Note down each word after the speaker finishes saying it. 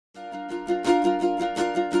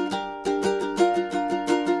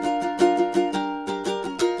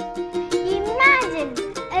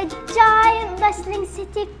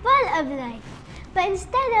of life. But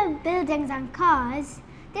instead of buildings and cars,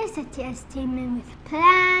 the city is teeming with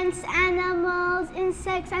plants, animals,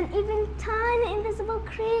 insects, and even tiny invisible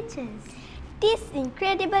creatures. This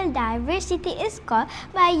incredible diversity is called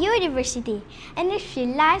biodiversity, and it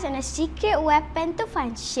relies on a secret weapon to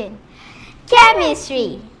function: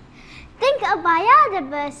 chemistry. Think of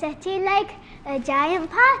biodiversity like a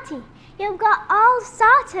giant party. You've got all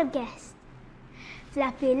sorts of guests.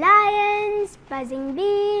 Fluffy lions, buzzing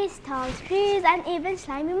bees, tall trees, and even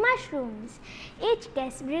slimy mushrooms. Each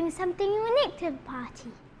guest brings something unique to the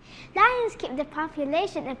party. Lions keep the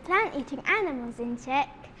population of plant-eating animals in check.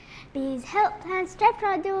 Bees help plants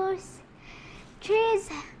reproduce. Trees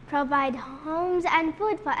provide homes and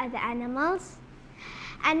food for other animals.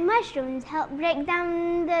 And mushrooms help break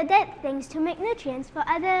down the dead things to make nutrients for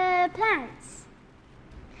other plants.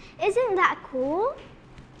 Isn't that cool?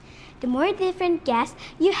 The more different guests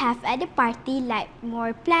you have at the party, like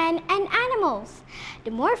more plants and animals,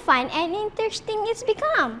 the more fun and interesting it's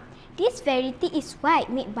become. This variety is what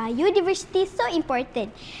makes biodiversity so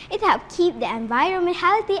important. It helps keep the environment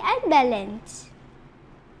healthy and balanced.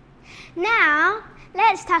 Now,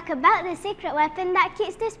 let's talk about the secret weapon that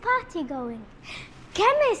keeps this party going.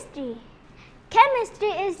 Chemistry. Chemistry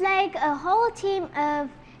is like a whole team of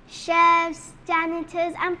chefs,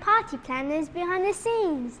 janitors, and party planners behind the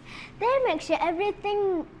scenes. They make sure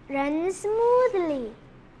everything runs smoothly.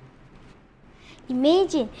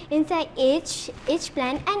 Imagine inside each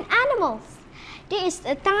plant and animals, there is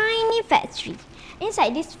a tiny factory.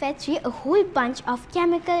 Inside this factory, a whole bunch of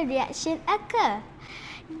chemical reactions occur.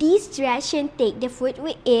 These reactions take the food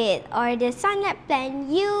we eat or the sunlight plant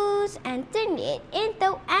use and turn it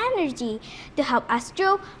into energy to help us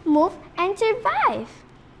grow, move, and survive.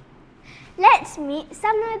 Let's meet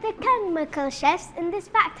some of the chemical chefs in this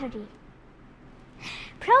factory.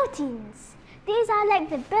 Proteins. These are like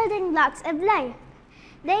the building blocks of life.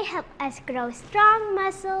 They help us grow strong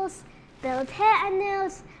muscles, build hair and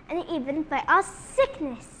nails, and even fight off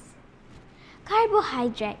sickness.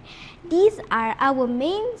 Carbohydrate. These are our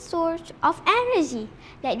main source of energy,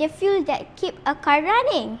 like the fuel that keep a car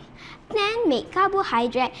running. Plants make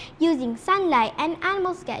carbohydrate using sunlight, and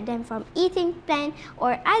animals get them from eating plant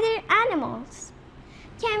or other animals.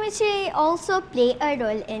 Chemistry also play a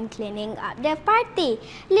role in cleaning up the party.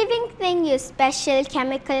 Living things use special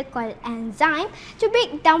chemical called enzyme to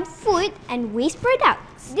break down food and waste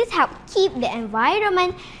products. This helps keep the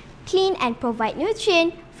environment clean and provide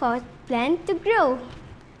nutrients for plants to grow.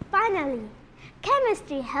 Finally,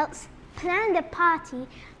 chemistry helps plan the party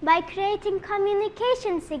by creating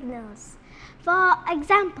communication signals. For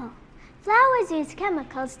example, flowers use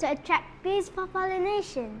chemicals to attract bees for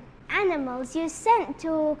pollination. Animals use scent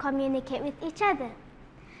to communicate with each other,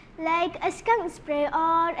 like a skunk spray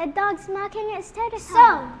or a dog marking its territory.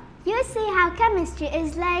 So, you see how chemistry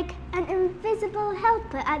is like an invisible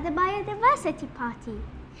helper at the biodiversity party.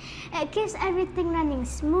 It keeps everything running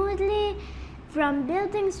smoothly, from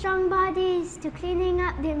building strong bodies to cleaning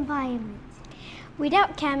up the environment.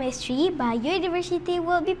 Without chemistry, biodiversity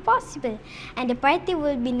will be possible, and the party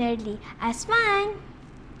will be nearly as fun.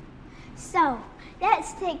 So,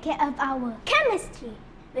 let's take care of our chemistry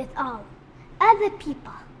with all other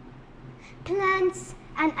people, plants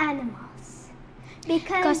and animals.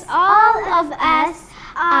 Because all of us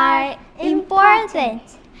are important.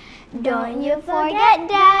 Don't you forget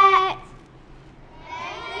that.